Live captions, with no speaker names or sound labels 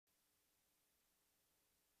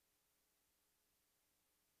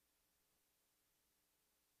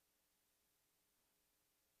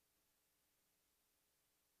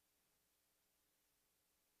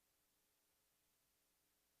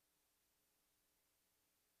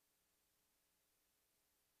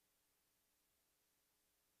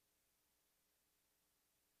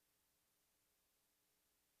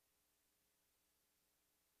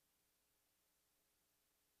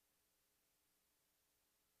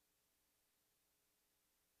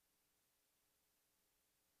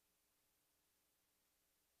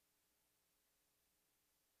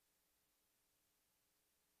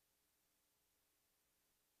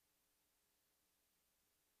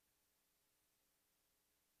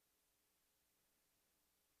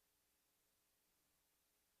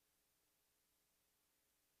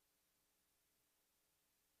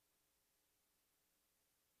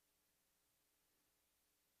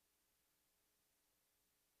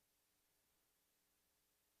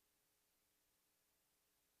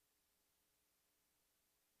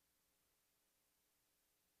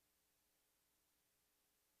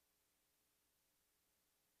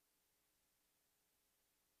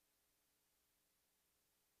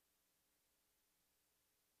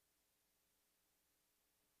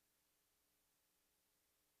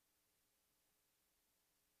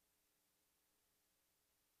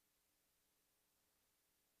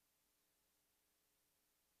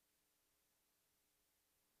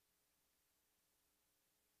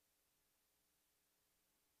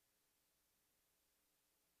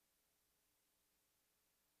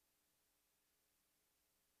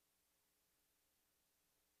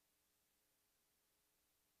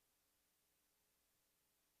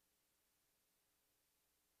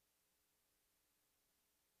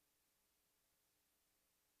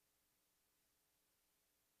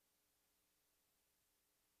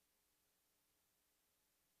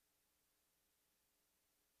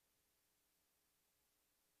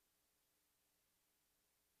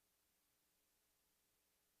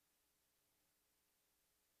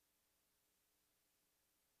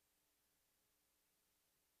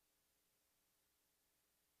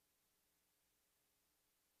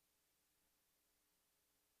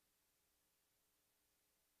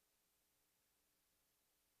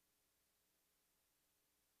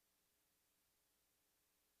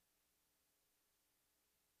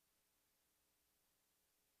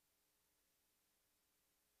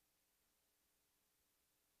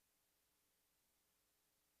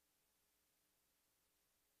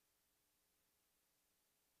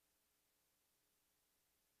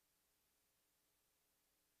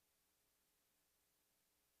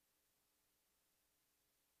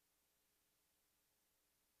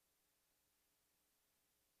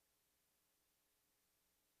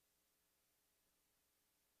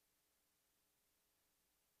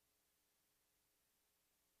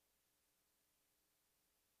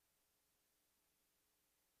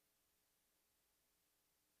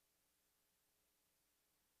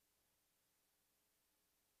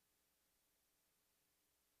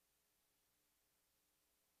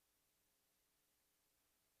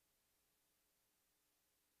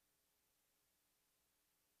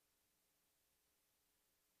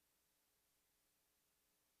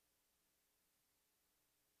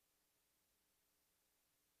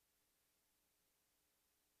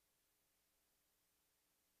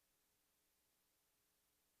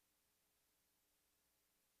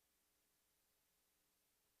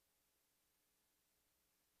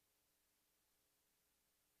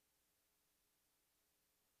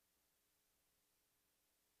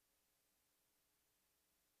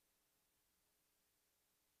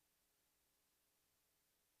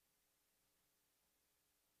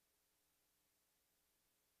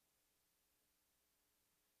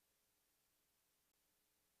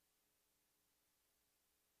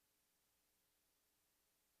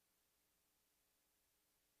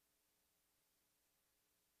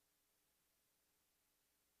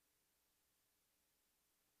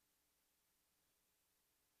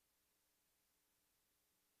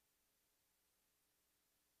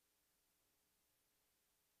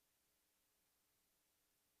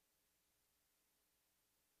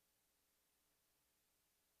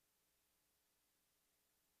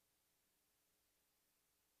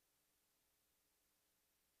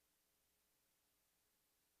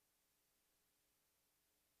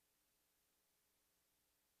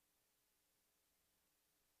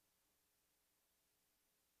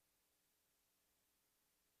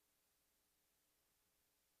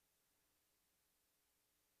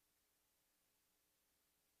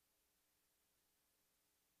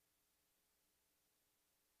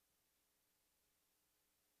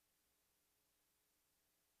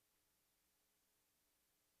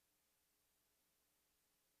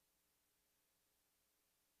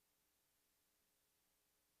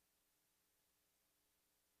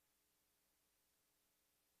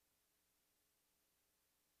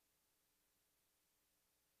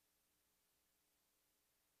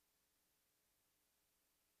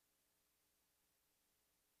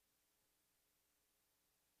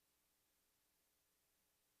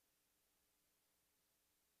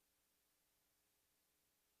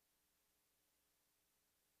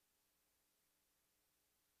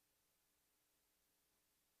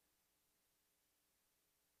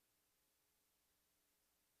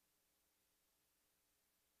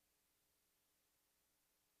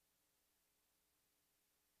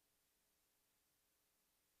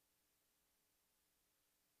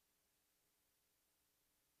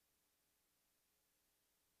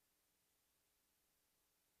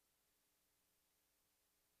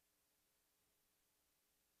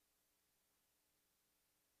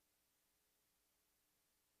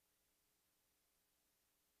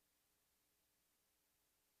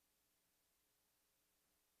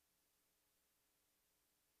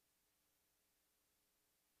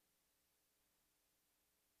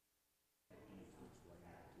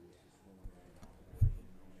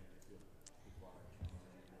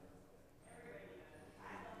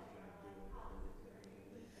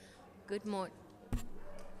Good morning.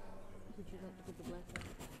 Would you like to give the blessing?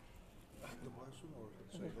 The blessing or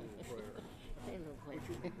say a little prayer? Say a little prayer.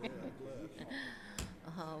 Bless.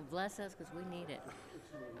 Oh, bless us because we need it.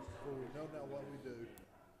 For we know not what we do.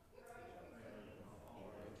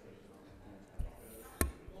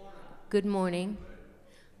 Good morning.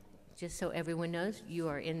 Just so everyone knows, you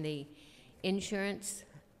are in the Insurance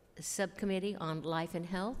Subcommittee on Life and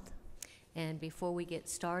Health. And before we get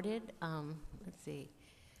started, let's see,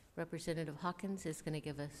 Representative Hawkins is going to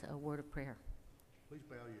give us a word of prayer. Please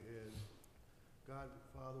bow your heads. God,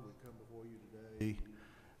 Father, we come before you today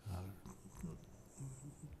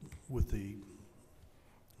with the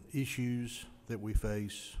issues that we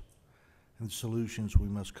face and the solutions we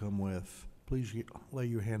must come with. Please lay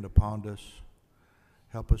your hand upon us.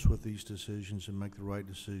 Help us with these decisions and make the right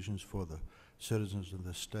decisions for the citizens of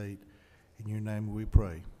the state. In your name we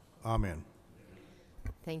pray. Amen.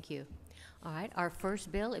 Thank you. All right, our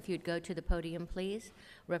first bill, if you'd go to the podium, please.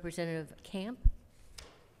 Representative Camp.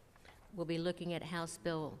 We'll be looking at House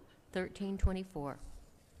Bill 1324.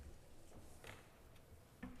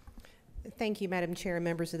 Thank you, Madam Chair and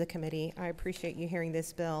members of the committee. I appreciate you hearing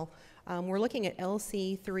this bill. We're looking at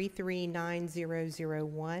LC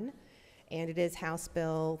 339001, and it is House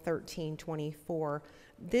Bill 1324.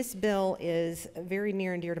 This bill is very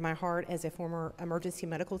near and dear to my heart as a former emergency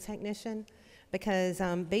medical technician, because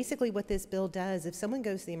basically what this bill does, if someone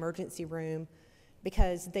goes to the emergency room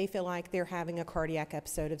because they feel like they're having a cardiac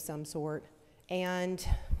episode of some sort, and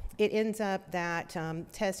it ends up that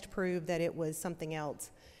test proved that it was something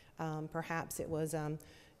else. Perhaps it was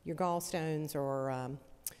your gallstones, or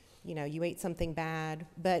you ate something bad,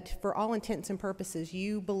 but for all intents and purposes,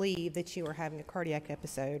 you believe that you are having a cardiac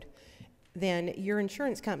episode, then your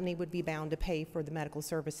insurance company would be bound to pay for the medical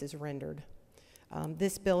services rendered.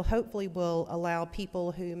 This bill hopefully will allow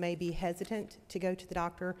people who may be hesitant to go to the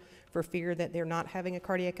doctor for fear that they're not having a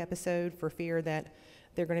cardiac episode, for fear that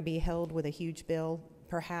they're going to be held with a huge bill.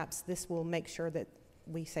 Perhaps this will make sure that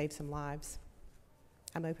we save some lives.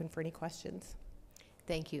 I'm open for any questions.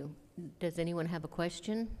 Thank you. Does anyone have a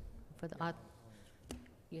question for the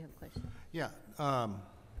You have a question? Yeah,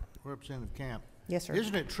 Representative Camp. Yes, sir.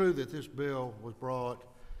 Isn't it true that this bill was brought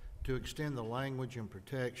to extend the language and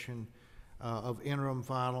protection of interim,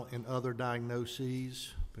 final, and other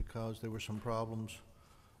diagnoses, because there were some problems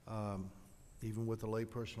even with the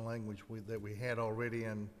layperson language that we had already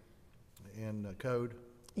in code?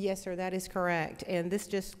 Yes, sir, that is correct. And this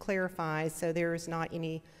just clarifies, so there is not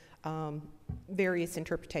any various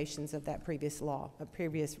interpretations of that previous law,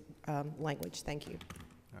 previous language. Thank you.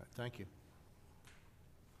 All right, thank you.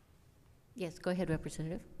 Yes, go ahead,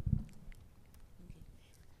 Representative.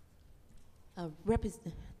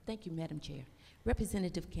 Thank you, Madam Chair.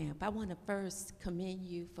 Representative Camp, I want to first commend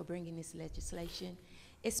you for bringing this legislation,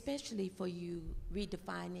 especially for you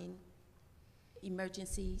redefining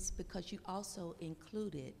emergencies, because you also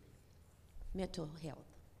included mental health,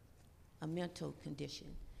 a mental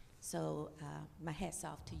condition. So my hat's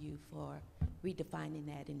off to you for redefining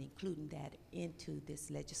that and including that into this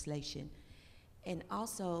legislation. And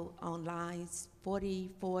also on lines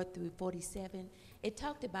 44 through 47, it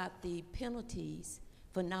talked about the penalties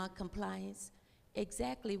for non-compliance.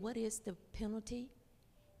 Exactly what is the penalty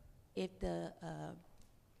if the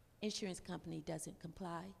insurance company doesn't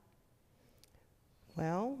comply?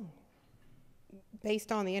 Well,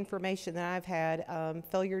 based on the information that I've had,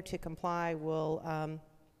 failure to comply will,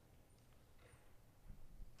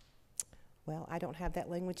 well, I don't have that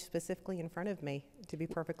language specifically in front of me, to be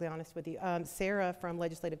perfectly honest with you. Sarah from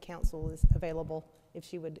Legislative Council is available if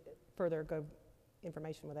she would further go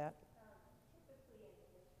information with that.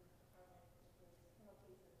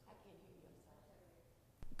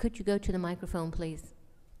 Could you go to the microphone, please?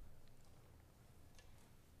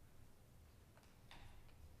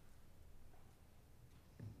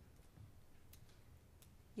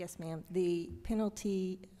 Yes, ma'am. The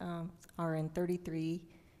penalty are in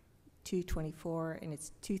 33-224, and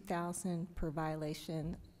it's $2,000 per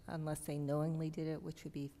violation unless they knowingly did it, which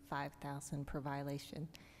would be $5,000 per violation.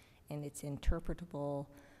 And it's interpretable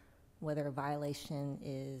whether a violation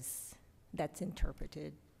is,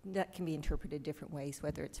 that can be interpreted different ways,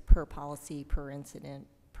 whether it's per policy, per incident,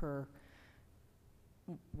 per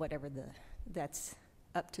whatever that's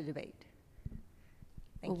up to debate.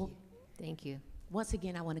 Thank you. Thank you. Once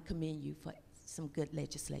again, I want to commend you for some good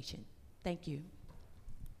legislation. Thank you.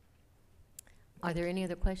 Are there any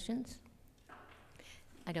other questions?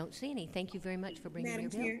 I don't see any. Thank you very much for bringing your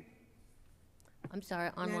bill. Madam Chair. I'm sorry,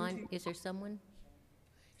 online, is there someone?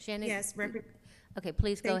 Shannon? Yes. Okay,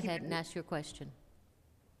 please go Thank you, ahead and ask your question.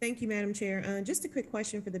 Thank you, Madam Chair. Just a quick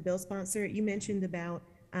question for the bill sponsor. You mentioned about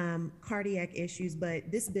cardiac issues, but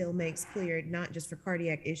this bill makes clear not just for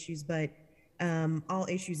cardiac issues, but all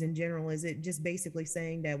issues in general. Is it just basically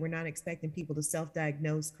saying that we're not expecting people to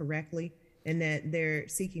self-diagnose correctly and that they're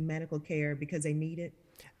seeking medical care because they need it?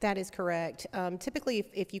 That is correct. Typically,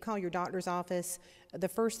 if you call your doctor's office, the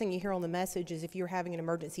first thing you hear on the message is if you're having an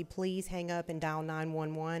emergency, please hang up and dial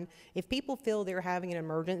 911. If people feel they're having an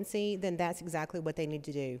emergency, then that's exactly what they need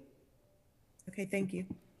to do. Okay, thank you.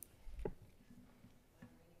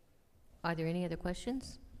 Are there any other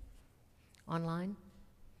questions online?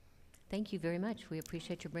 Thank you very much. We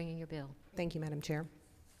appreciate you bringing your bill. Thank you, Madam Chair.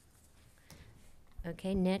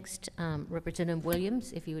 Okay, next, Representative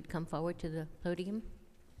Williams, if you would come forward to the podium.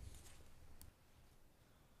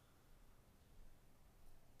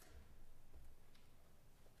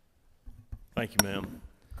 Thank you, ma'am.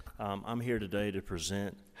 I'm here today to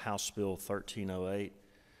present House Bill 1308,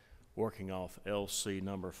 working off LC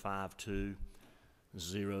number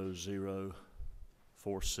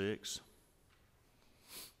 520046.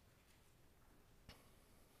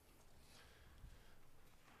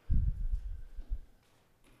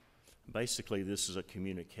 Basically, this is a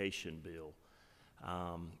communication bill.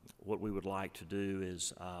 What we would like to do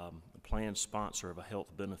is the plan sponsor of a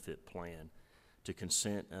health benefit plan to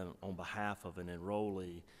consent on behalf of an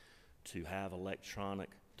enrollee to have electronic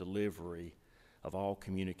delivery of all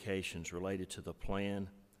communications related to the plan,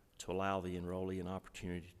 to allow the enrollee an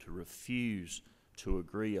opportunity to refuse to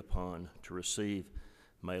agree upon to receive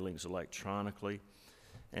mailings electronically,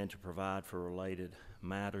 and to provide for related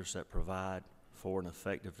matters that provide for an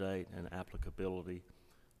effective date and applicability,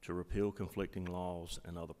 to repeal conflicting laws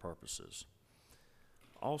and other purposes.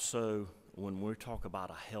 Also, when we talk about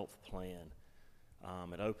a health plan,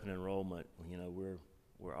 at open enrollment, you know,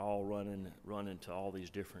 we're all running to all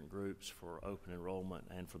these different groups for open enrollment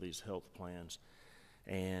and for these health plans.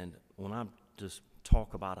 And when I just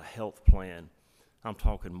talk about a health plan, I'm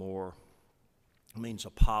talking more, it means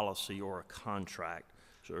a policy or a contract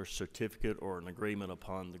or a certificate or an agreement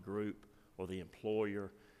upon the group or the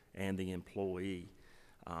employer and the employee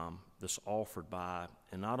that's offered by,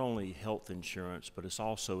 and not only health insurance, but it's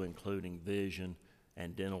also including vision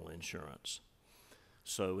and dental insurance.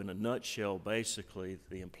 So in a nutshell, basically,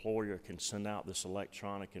 the employer can send out this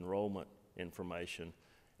electronic enrollment information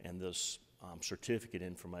and this certificate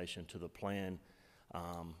information to the plan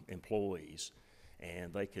employees,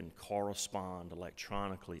 and they can correspond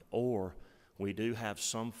electronically. Or we do have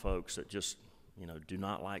some folks that just, you know, do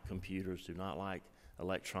not like computers, do not like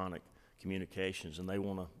electronic communications, and they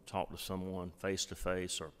want to talk to someone face to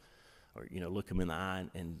face, or you know, look them in the eye,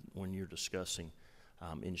 and when you're discussing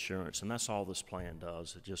insurance. And that's all this plan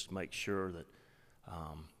does. It just makes sure that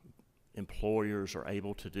employers are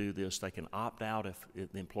able to do this. They can opt out if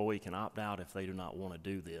the employee can opt out if they do not want to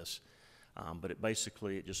do this. But it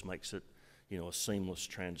just makes it, you know, a seamless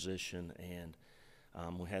transition. And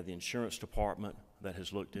we have the insurance department that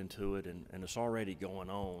has looked into it, and it's already going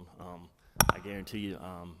on. I guarantee you,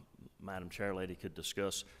 Madam Chairlady could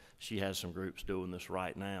discuss. She has some groups doing this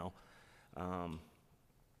right now.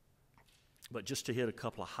 But just to hit a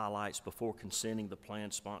couple of highlights, before consenting, the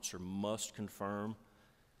plan sponsor must confirm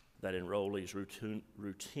that enrollees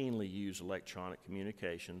routinely use electronic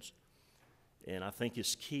communications. And I think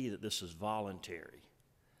it's key that this is voluntary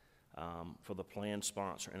for the plan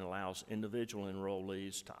sponsor and allows individual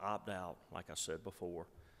enrollees to opt out, like I said before.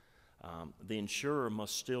 The insurer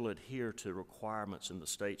must still adhere to requirements in the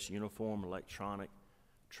state's Uniform Electronic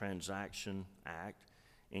Transaction Act,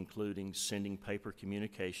 including sending paper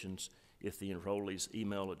communications if the enrollee's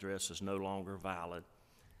email address is no longer valid,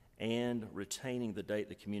 and retaining the date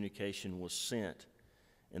the communication was sent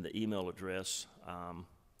and the email address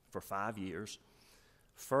for 5 years.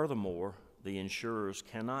 Furthermore, the insurers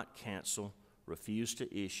cannot cancel, refuse to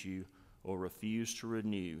issue, or refuse to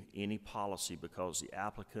renew any policy because the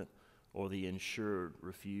applicant or the insured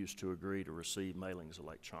refused to agree to receive mailings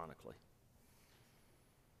electronically.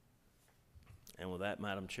 And with that,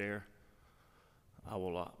 Madam Chair, I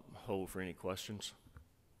will hold for any questions.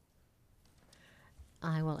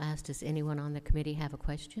 I will ask, does anyone on the committee have a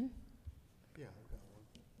question? Yeah, I've got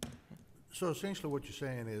one. So essentially what you're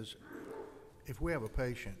saying is, if we have a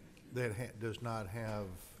patient that does not have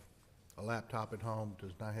a laptop at home,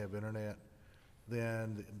 does not have internet,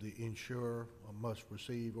 then the insurer must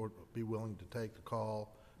receive or be willing to take the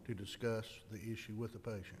call to discuss the issue with the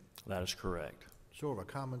patient. That is correct. Sort of a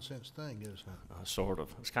common sense thing, isn't it? Sort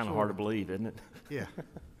of. It's kind of hard to believe, isn't it? Yeah.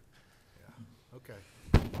 Yeah. Okay.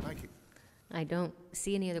 Thank you. I don't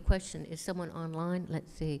see any other question. Is someone online?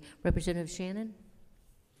 Let's see. Representative Shannon?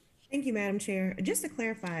 Thank you, Madam Chair. Just to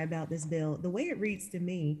clarify about this bill, the way it reads to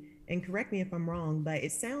me and correct me if I'm wrong, but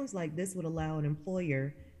it sounds like this would allow an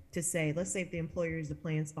employer to say, let's say if the employer is the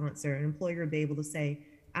plan sponsor, an employer would be able to say,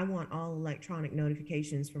 I want all electronic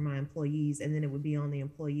notifications for my employees, and then it would be on the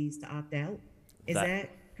employees to opt out. Is that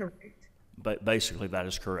correct? But basically, that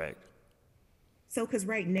is correct. So, because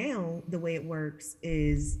right now, the way it works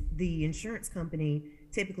is the insurance company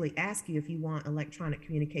typically asks you if you want electronic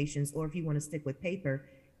communications or if you want to stick with paper,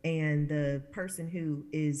 and the person who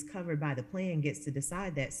is covered by the plan gets to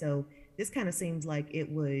decide that. So, this kind of seems like it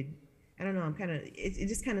would, I don't know, it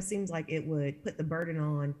just kind of seems like it would put the burden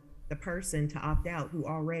on the person to opt out who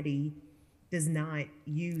already does not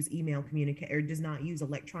use email communicate or does not use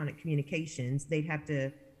electronic communications. They'd have to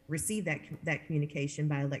receive that communication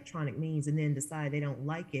by electronic means and then decide they don't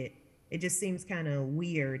like it. It just seems kind of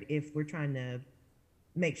weird if we're trying to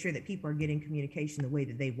make sure that people are getting communication the way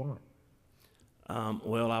that they want.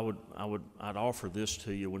 Well, I'd offer this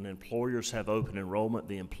to you. When employers have open enrollment,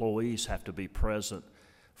 the employees have to be present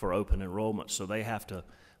for open enrollment, so they have to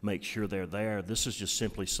make sure they're there. This is just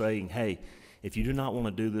simply saying, hey, if you do not want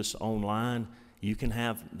to do this online, you can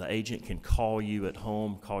have, the agent can call you at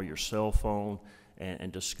home, call your cell phone,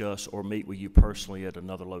 and discuss or meet with you personally at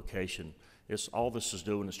another location. All this is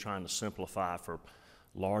doing is trying to simplify for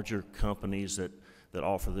larger companies that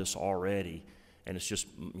offer this already, and it's just,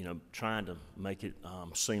 you know, trying to make it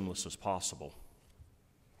seamless as possible.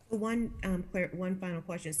 One final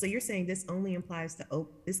question. So you're saying this only applies to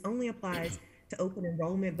open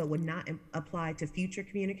enrollment, but would not apply to future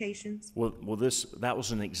communications? Well, that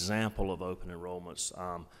was an example of open enrollments.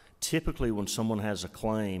 Typically, when someone has a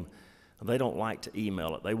claim, they don't like to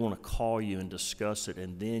email it. They want to call you and discuss it,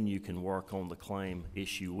 and then you can work on the claim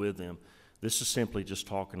issue with them. This is simply just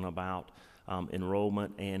talking about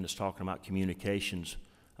enrollment, and it's talking about communications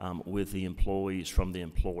with the employees from the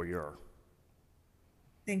employer.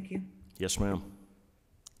 Thank you. Yes, ma'am.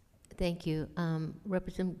 Thank you.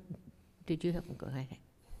 Representative, did you have, go ahead.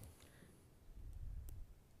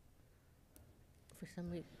 For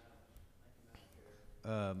some reason.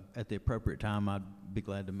 At the appropriate time, I'd be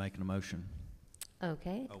glad to make an motion.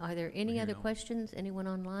 Okay. Are there any other questions? Anyone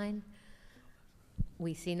online?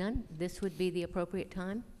 We see none. This would be the appropriate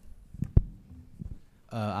time.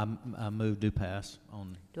 I move to pass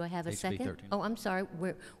on. Do I have a HB second? 13. Oh, I'm sorry.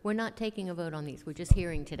 We're not taking a vote on these. We're just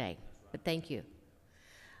hearing today. But thank you.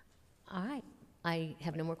 All right. I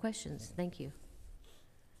have no more questions. Thank you.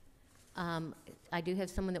 I do have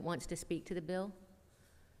someone that wants to speak to the bill.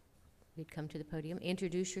 You'd come to the podium.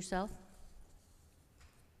 Introduce yourself.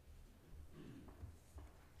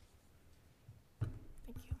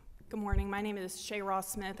 Thank you. Good morning. My name is Shay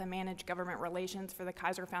Ross Smith. I manage government relations for the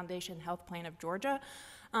Kaiser Foundation Health Plan of Georgia.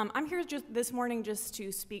 I'm here this morning just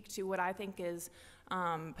to speak to what I think is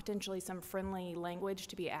potentially some friendly language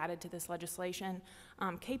to be added to this legislation.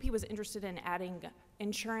 KP was interested in adding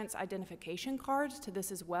insurance identification cards to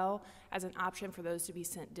this as well as an option for those to be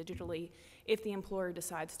sent digitally if the employer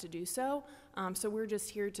decides to do so. So we're just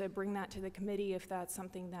here to bring that to the committee if that's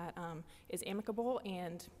something that is amicable,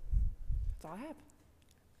 and that's all I have.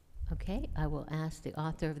 Okay. I will ask the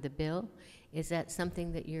author of the bill. Is that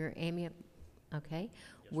something that you're amiable? Okay.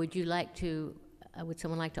 Yes, would you like to, would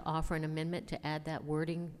someone like to offer an amendment to add that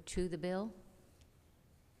wording to the bill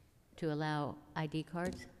to allow ID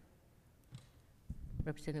cards?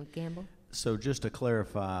 Representative Gamble? So just to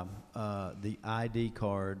clarify, the ID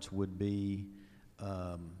cards would be,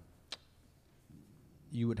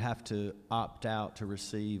 you would have to opt out to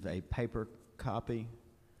receive a paper copy?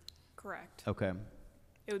 Correct. Okay.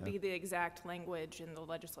 It would be the exact language in the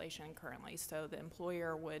legislation currently, so the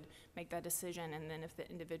employer would make that decision, and then if the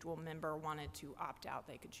individual member wanted to opt out,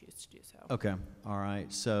 they could choose to do so. Okay, all right.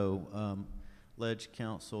 So, Ledge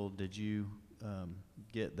Council, did you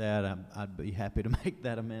get that? I'd be happy to make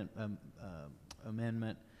that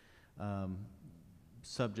amendment,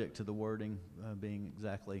 subject to the wording being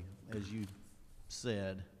exactly as you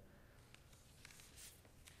said.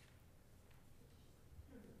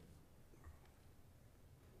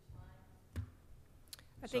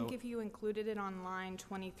 I think if you included it on line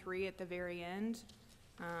 23 at the very end,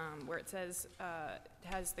 where it says, it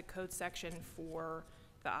has the code section for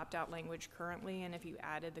the opt-out language currently, and if you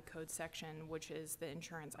added the code section, which is the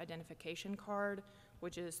insurance identification card,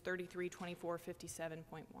 which is 332457.1.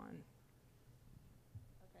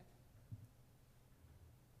 Okay.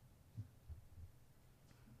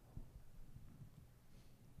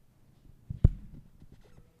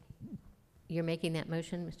 You're making that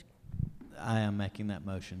motion, Mr. I am making that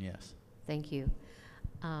motion, yes. Thank you.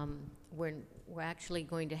 We're actually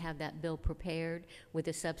going to have that bill prepared with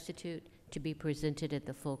a substitute to be presented at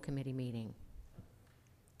the full committee meeting.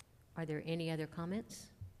 Are there any other comments?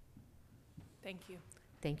 Thank you.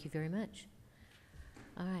 Thank you very much.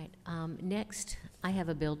 All right, next, I have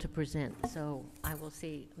a bill to present, so I will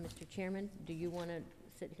see, Mr. Chairman, do you want to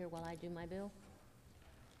sit here while I do my bill?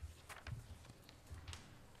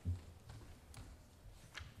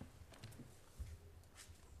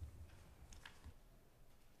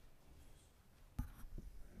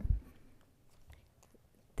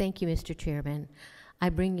 Thank you, Mr. Chairman. I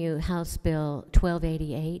bring you House Bill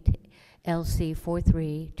 1288, LC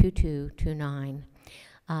 432229.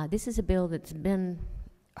 This is a bill that's been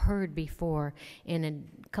heard before in a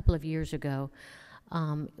couple of years ago.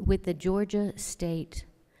 With the Georgia State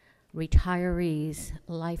Retirees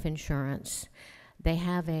Life Insurance, they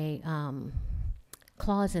have a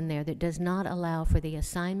clause in there that does not allow for the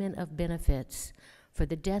assignment of benefits for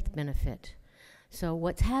the death benefit. So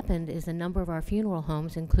what's happened is a number of our funeral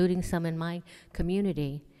homes, including some in my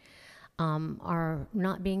community, are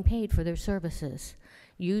not being paid for their services.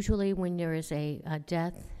 Usually when there is a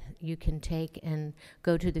death, you can take and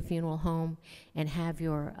go to the funeral home and have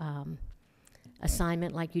your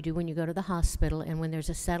assignment like you do when you go to the hospital, and when there's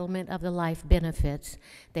a settlement of the life benefits,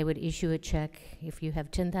 they would issue a check. If you have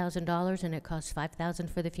 $10,000 and it costs $5,000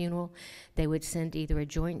 for the funeral, they would send either a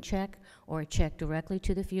joint check or a check directly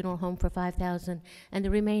to the funeral home for $5,000, and the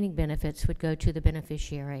remaining benefits would go to the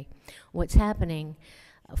beneficiary. What's happening,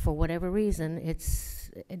 for whatever reason, it's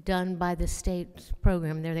done by the state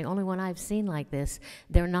program. They're the only one I've seen like this.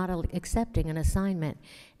 They're not accepting an assignment,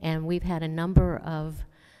 and we've had a number of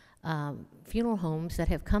funeral homes that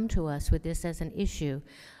have come to us with this as an issue.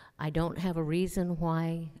 I don't have a reason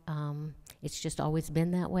why it's just always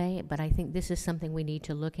been that way, but I think this is something we need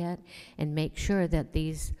to look at and make sure that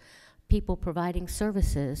these people providing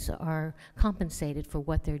services are compensated for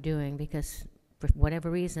what they're doing, because for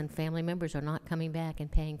whatever reason, family members are not coming back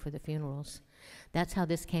and paying for the funerals. That's how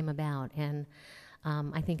this came about, and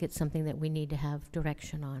I think it's something that we need to have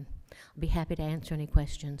direction on. I'll be happy to answer any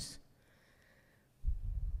questions.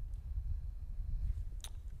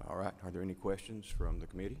 All right, are there any questions from the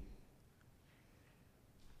committee?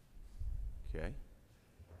 Okay.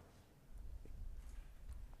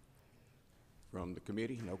 From the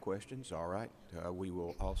committee, no questions, all right. We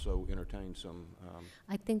will also entertain some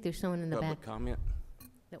I think there's someone in the public back comment.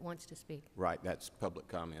 that wants to speak. Right, that's public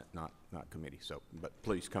comment, not committee, so, but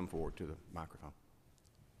please come forward to the microphone.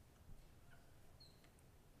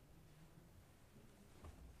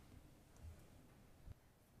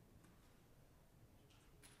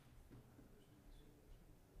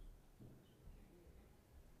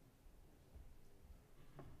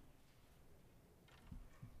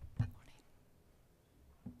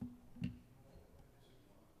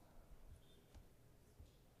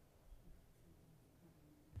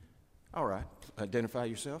 All right, identify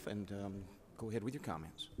yourself and go ahead with your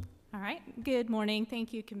comments. All right, good morning.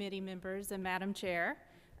 Thank you, committee members and Madam Chair.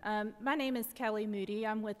 My name is Kelly Moody.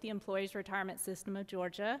 I'm with the Employees Retirement System of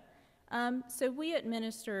Georgia. So we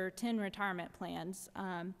administer 10 retirement plans,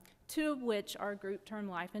 2 of which are group term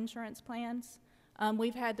life insurance plans.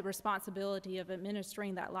 We've had the responsibility of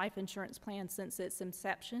administering that life insurance plan since its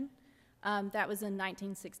inception. That was in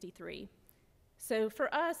 1963. So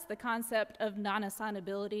for us, the concept of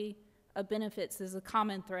non-assignability of benefits is a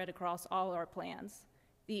common thread across all our plans.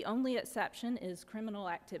 The only exception is criminal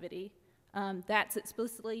activity. That's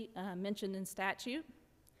explicitly mentioned in statute.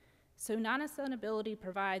 So non-assignability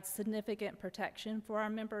provides significant protection for our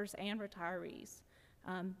members and retirees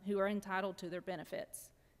who are entitled to their benefits.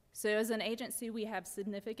 So as an agency, we have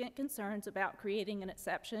significant concerns about creating an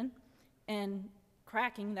exception and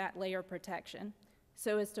cracking that layer of protection.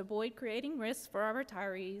 So as to avoid creating risks for our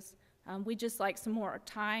retirees, we'd just like some more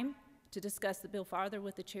time to discuss the bill farther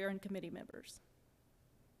with the chair and committee members.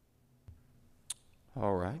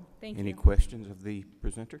 All right. Thank Any you. questions of the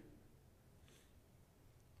presenter?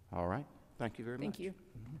 All right. Thank you very much. Thank you.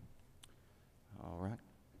 All right.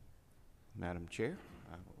 Madam Chair,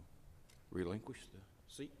 I will relinquish the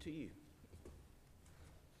seat to you.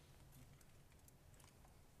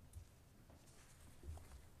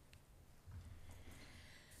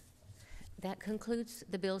 That concludes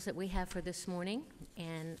the bills that we have for this morning,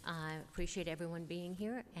 and I appreciate everyone being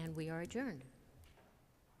here, and we are adjourned.